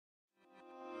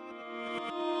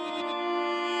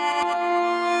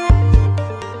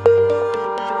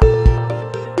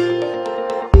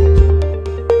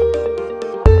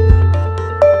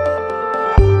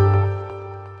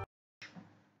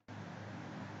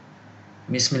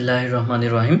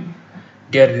Bismillahirrahmanirrahim.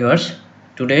 Dear viewers,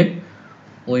 today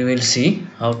we will see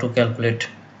how to calculate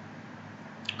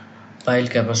pile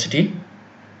capacity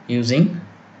using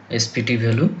SPT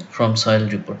value from soil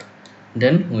report.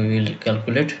 Then we will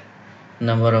calculate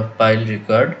number of pile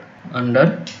required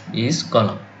under each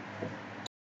column.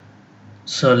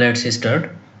 So let's start.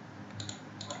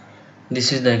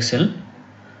 This is the Excel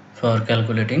for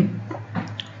calculating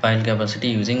pile capacity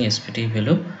using SPT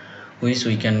value which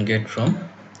we can get from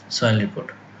soil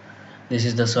report. This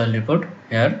is the soil report.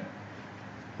 Here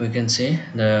we can see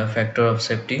the factor of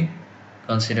safety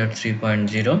considered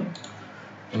 3.0.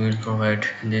 We will provide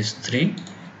this 3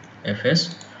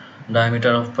 fs.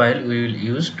 Diameter of pile we will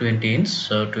use 20 inch,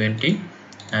 so 20,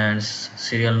 and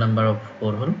serial number of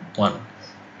borehole 1.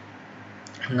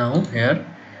 Now here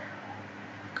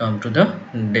come to the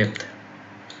depth.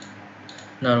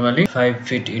 Normally 5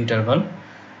 feet interval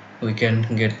we can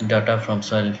get data from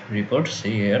soil report.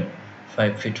 See here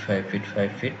 5 feet, 5 feet,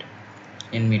 5 feet.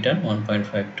 In meter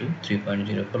 1.52,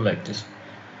 3.04, like this.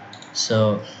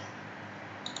 So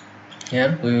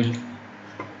here we will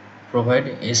provide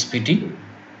SPT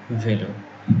value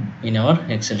in our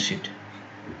Excel sheet.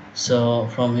 So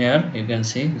from here you can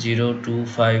see 0, 2,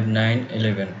 5, 9,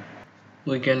 11.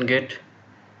 We can get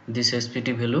this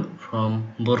SPT value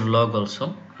from bore log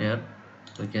also. Here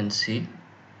we can see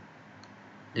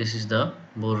this is the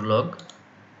bore log.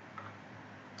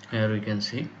 Here we can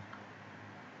see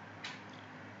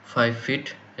 5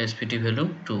 feet SPT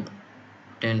value 2,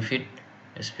 10 feet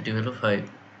SPT value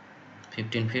 5,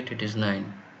 15 feet it is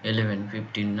 9, 11,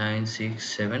 15, 9,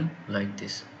 6, 7, like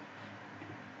this.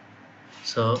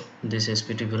 So this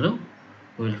SPT value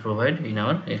we will provide in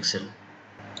our Excel.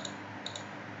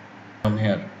 From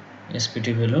here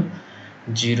SPT value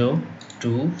 0,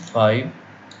 2, 5,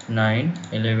 9,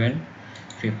 11,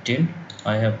 15.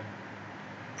 I have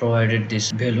provided this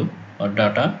value or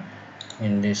data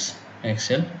in this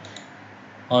Excel.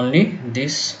 Only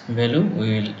this value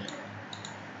we will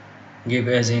give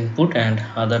as input and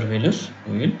other values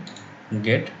we will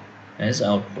get as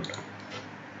output.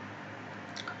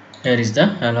 Here is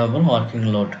the allowable working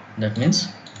load, that means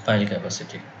pile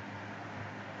capacity.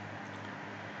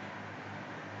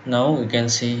 Now we can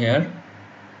see here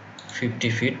 50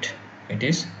 feet it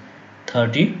is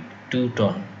 32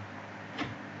 ton.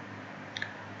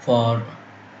 For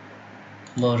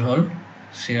borehole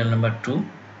serial number 2,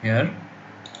 here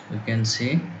we can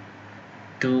see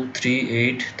 2, 3,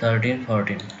 8, 13,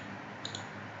 14,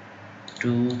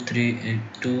 2, 3,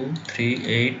 2, 3,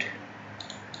 8,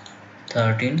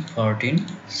 13, 14,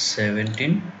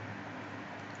 17,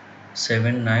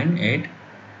 7, 9, 8,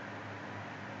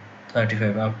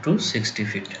 35, up to 60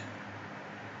 feet.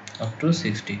 Up to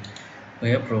 60 we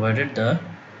have provided the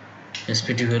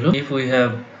SPT value. If we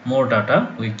have more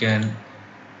data we can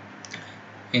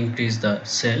increase the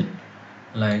cell,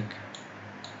 like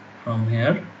from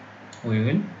here we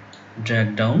will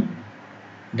drag down,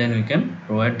 then we can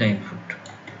provide the input,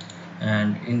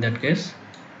 and in that case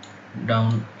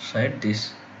downside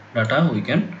this data we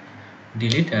can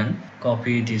delete and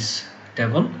copy this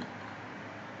table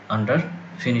under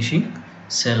finishing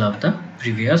cell of the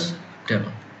previous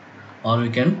table, or we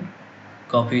can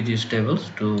copy these tables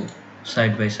to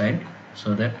side by side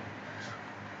so that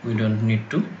we don't need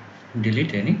to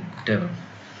delete any table.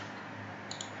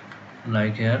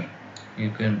 Like here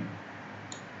you can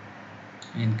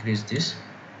increase this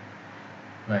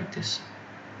like this.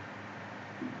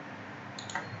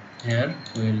 Here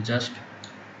we will just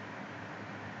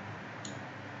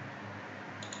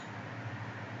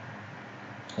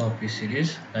copy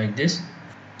series like this.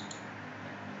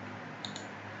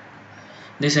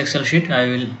 This Excel sheet I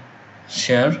will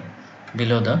share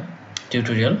below the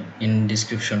tutorial in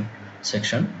description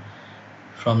section.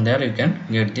 From there you can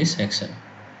get this Excel.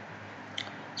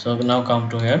 So now come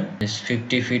to here, this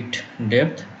 50 feet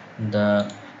depth,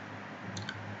 the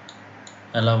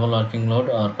allowable working load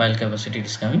or pile capacity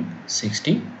is coming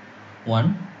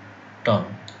 61 ton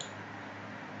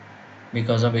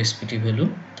because of SPT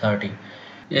value 30.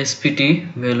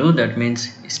 SPT value, that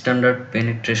means standard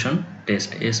penetration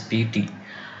test, SPT,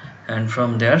 and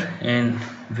from there N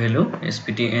value,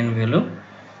 SPT N value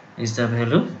is the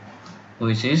value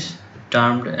which is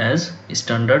termed as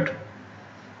standard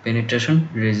penetration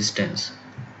resistance.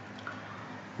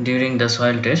 During the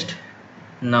soil test,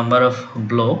 number of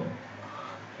blow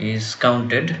is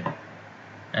counted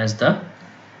as the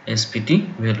SPT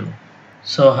value.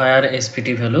 So higher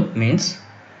SPT value means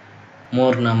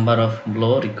more number of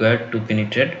blow required to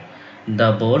penetrate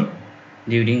the bore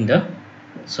during the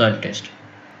soil test.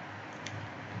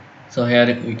 So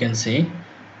here we can see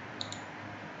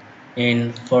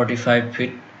in 45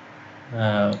 feet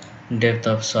depth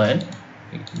of soil,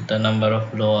 the number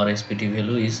of low or SPT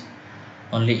value is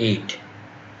only 8,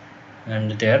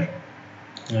 and there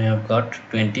we have got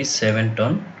 27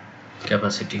 ton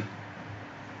capacity,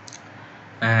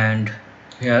 and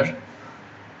here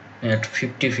at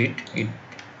 50 feet it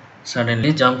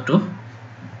suddenly jumped to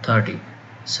 30.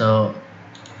 So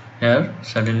here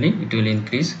suddenly it will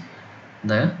increase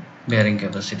the bearing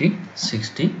capacity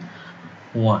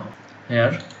 61.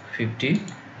 Here 50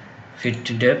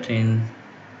 feet depth in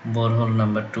borehole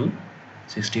number 2,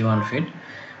 61 feet,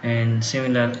 and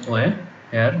similar way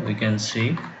here we can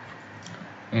see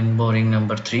in boring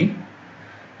number 3.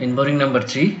 In boring number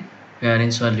 3, here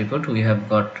in soil report we have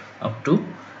got up to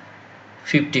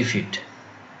 50 feet.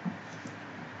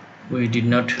 We did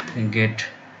not get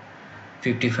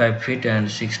 55 feet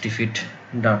and 60 feet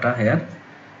data here,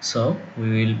 so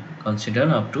we will consider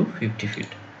up to 50 feet.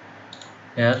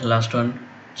 Here last one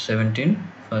 17,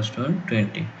 first one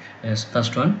 20, yes,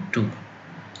 first one 2,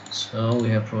 so we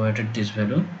have provided this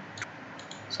value.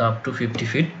 So up to 50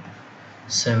 feet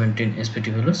 17,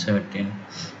 SPT value 17.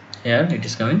 Here it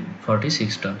is coming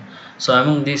 46 ton. So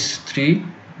among these 3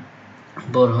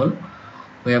 borehole,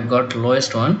 we have got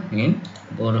lowest one in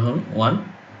borehole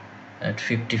 1 at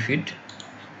 50 feet.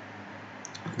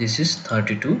 This is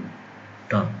 32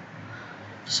 ton.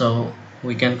 So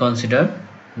we can consider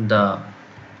the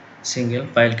single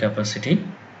pile capacity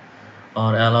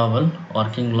or allowable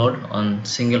working load on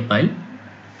single pile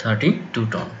 32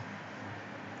 ton.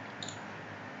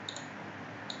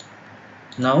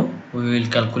 Now we will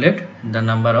calculate the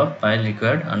number of pile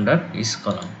required under each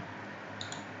column.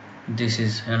 This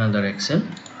is another Excel.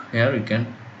 Here we can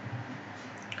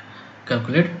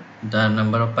calculate the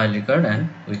number of pile required and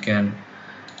we can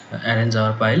arrange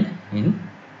our pile in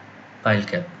pile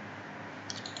cap.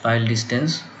 Pile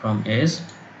distance from edge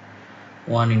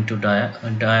 1 into dia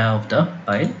of the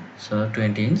pile, so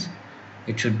 20 inch.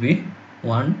 It should be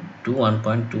 1 to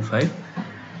 1.25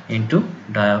 into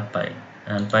dia of pile,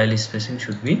 and pile spacing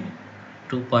should be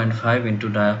 2.5 into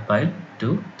dia of pile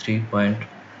to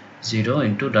 3.0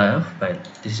 into dia of pile.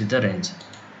 This is the range.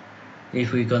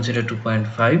 If we consider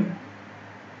 2.5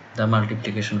 the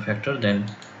multiplication factor, then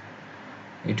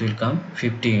it will come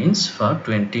 50 inch for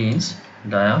 20 inch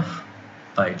dia of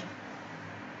pile.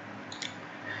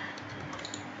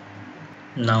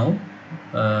 Now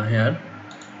here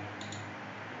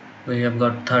we have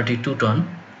got 32 ton,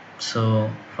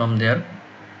 so from there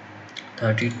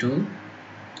 32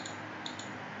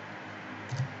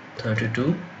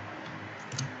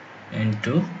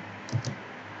 into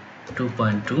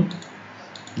 2.2,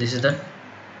 this is the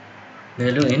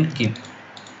value in kip,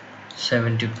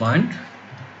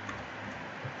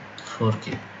 70.4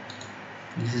 kip.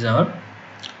 This is our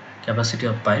capacity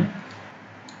of pile.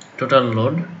 Total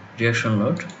load, reaction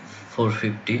load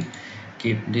 450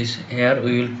 kip. This here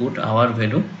we will put our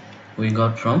value we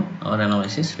got from our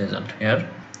analysis result. Here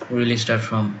we will start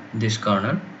from this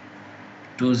corner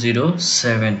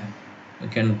 207, we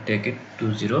can take it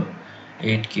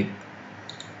 208 kip,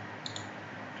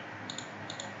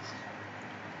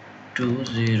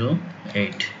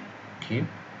 208 kip,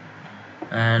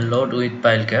 and load with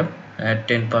pile cap at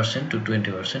 10% to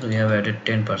 20%. We have added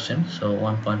 10%, so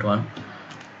 1.1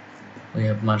 we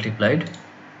have multiplied.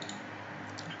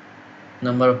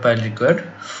 Number of pile required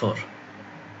 4,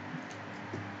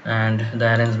 and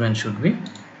the arrangement should be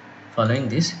following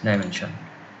this dimension: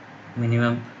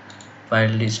 minimum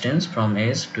pile distance from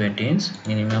edge 20 inch,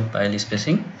 minimum pile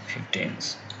spacing 50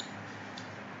 inch.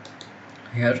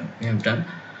 Here we have done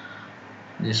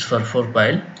this for 4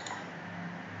 pile.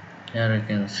 Here you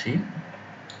can see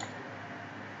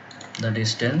the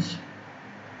distance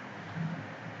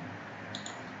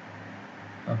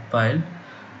of pile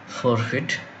 4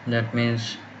 feet, that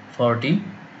means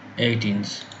 48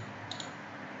 inch.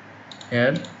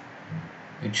 Here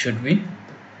it should be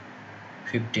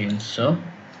 15, so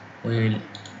we will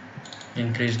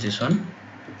increase this one.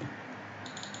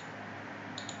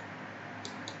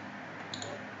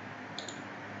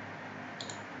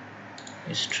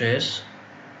 Stress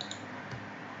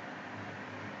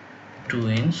 2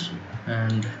 inch,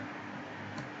 and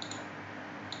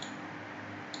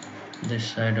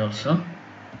this side also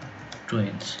 2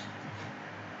 inch,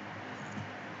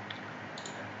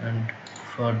 and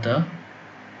for the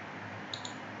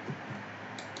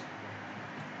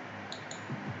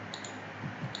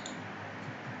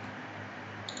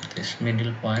this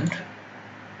middle point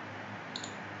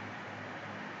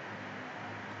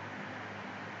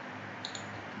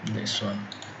this one.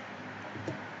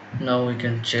 Now we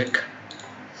can check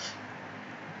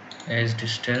edge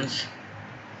distance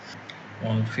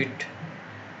 1 feet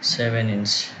 7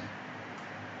 inch.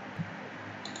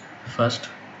 First,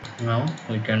 now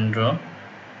we can draw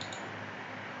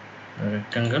a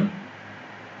rectangle,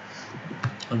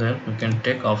 then we can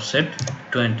take offset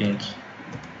 20 inch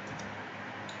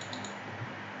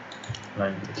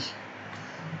like this.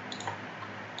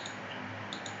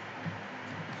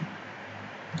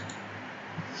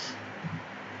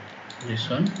 This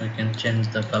one we can change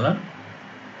the color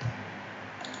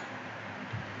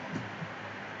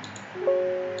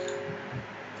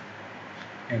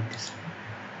like this.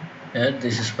 Here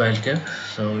this is file cap,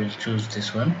 so we'll choose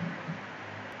this one.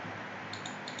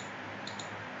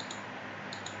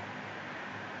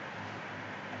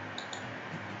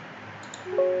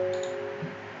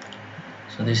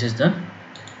 So this is the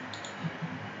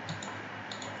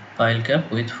file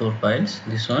cap with 4 files.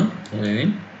 This one we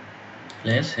will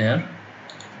place here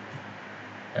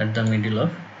at the middle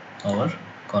of our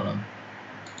column.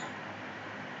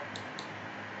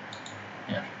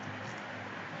 Here.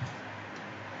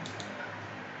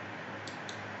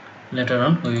 Later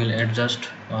on we will adjust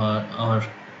our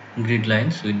grid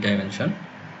lines with dimension.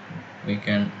 We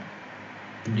can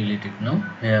delete it now.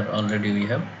 Here already we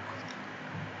have.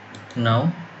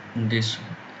 Now this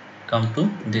come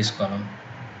to this column.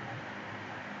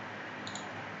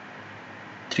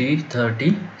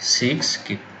 336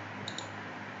 keep.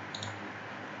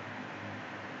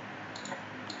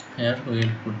 Here we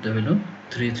will put the value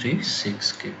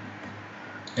 336 keep.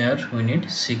 Here we need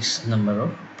 6 number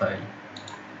of file.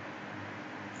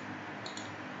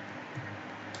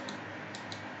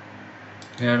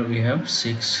 Here we have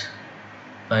 6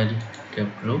 file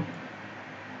cap group.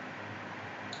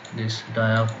 This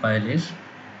dia file is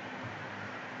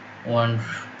 1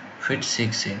 feet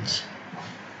 6 inch.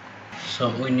 So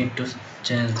we need to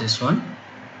change this one.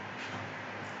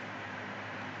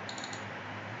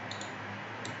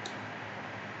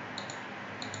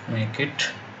 Make it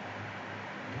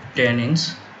 10 inch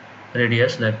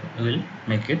radius, that will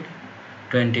make it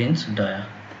 20 inch dia.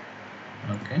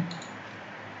 Okay.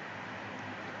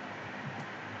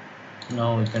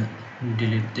 Now we can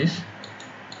delete this.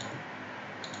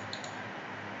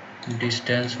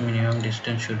 Distance, minimum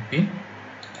distance should be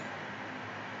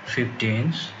 50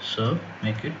 inch, so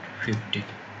make it 50.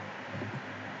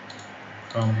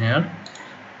 From here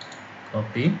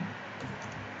copy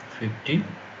 50,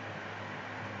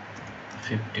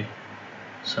 50,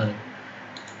 sorry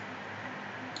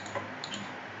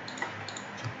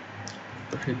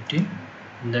 50,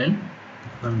 then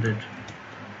 100.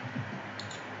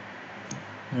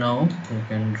 Now we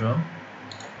can draw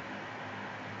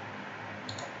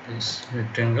this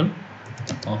rectangle,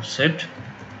 offset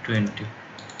 20.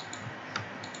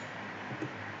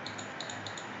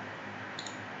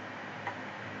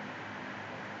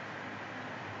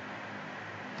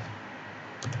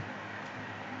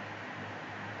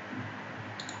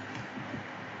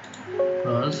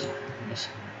 Cross this.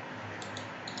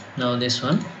 Now this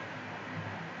one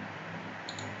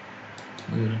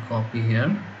we will copy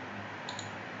here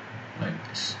like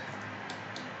this.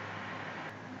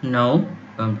 Now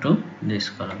come to this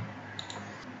column,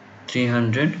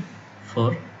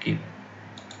 304 keep.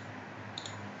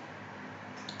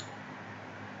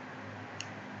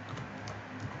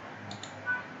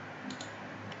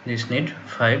 This need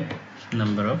 5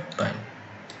 number of file.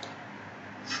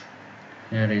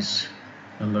 Here is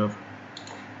number of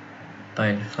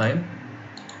file 5.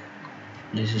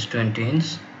 This is 20 inch.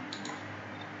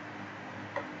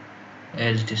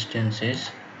 Edge distance is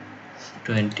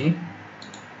 20.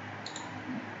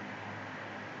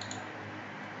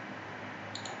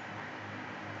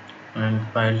 And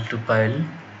pile to pile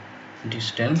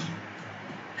distance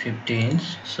 50 inch.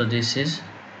 So this is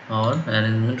our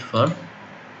arrangement for,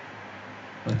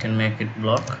 we can make it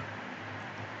block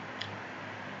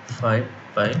 5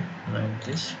 pile like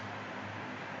this.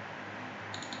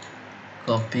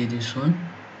 Copy this one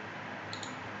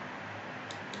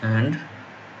and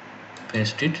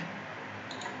paste it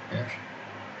here.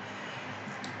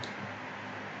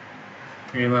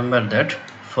 Remember that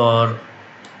for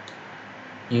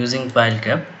using file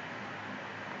cap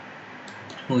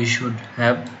we should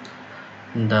have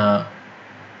the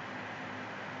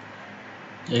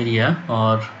area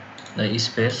or the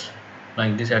space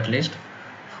like this, at least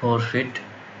 4 feet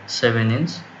 7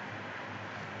 inch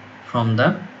from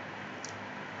the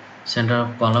center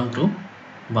of column to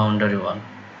boundary wall.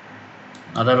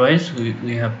 Otherwise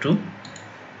we have to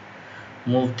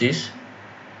move this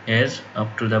edge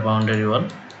up to the boundary wall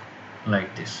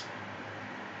like this.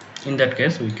 In that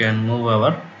case we can move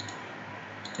our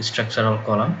structural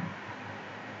column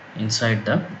inside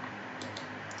the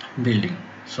building,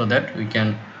 so that we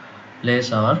can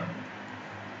place our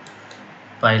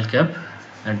pile cap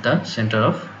at the center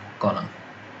of column.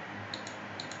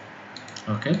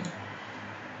 Okay,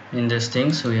 in these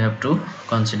things we have to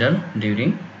consider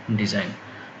during design.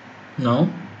 Now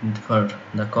for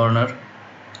the corner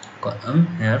column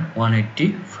here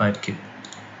 185 keep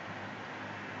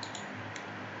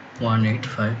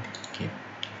 185 keep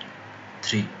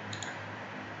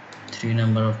 3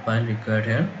 number of pile required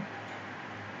here.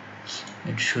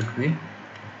 It should be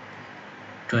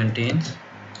 20 inch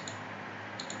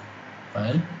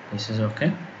pile. This is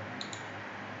okay.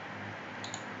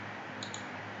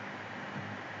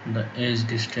 The edge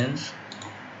distance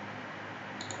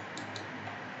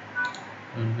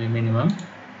will be minimum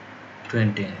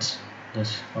 20 inch.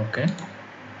 That's okay.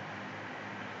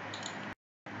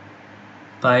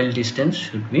 Pile distance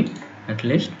should be at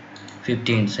least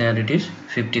 50 inch. Here it is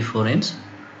 54 inch,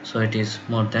 so it is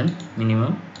more than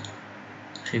minimum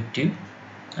 50,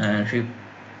 and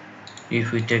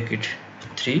if we take it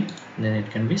 3, then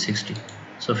it can be 60.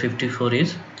 So 54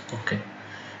 is okay,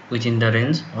 within the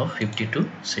range of 50 to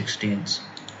 60 inch.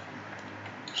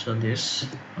 So this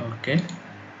okay.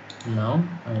 Now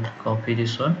I'll copy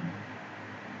this one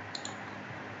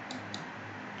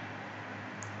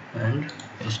and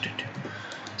paste it.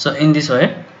 So in this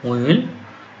way we will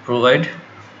provide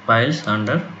piles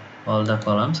under all the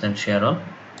columns and shear up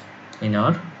in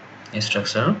our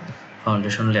structural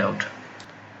foundation layout.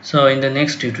 So in the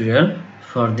next tutorial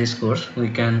for this course we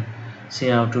can see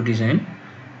how to design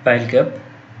pile cap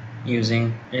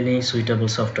using any suitable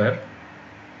software,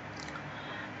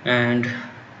 and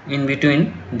in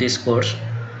between this course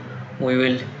we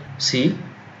will see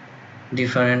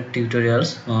different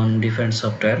tutorials on different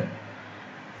software.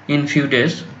 In few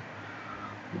days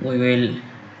we will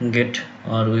get,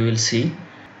 or we will see,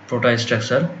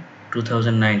 Protostructure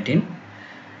 2019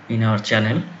 in our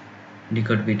channel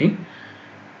Decode BD.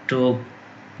 To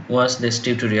watch these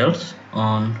tutorials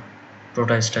on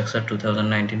Protostructure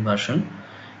 2019 version,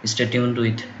 stay tuned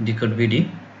with Decode BD.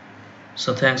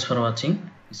 So thanks for watching.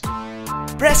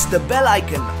 Press the bell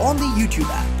icon on the YouTube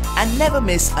app and never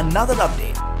miss another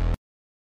update.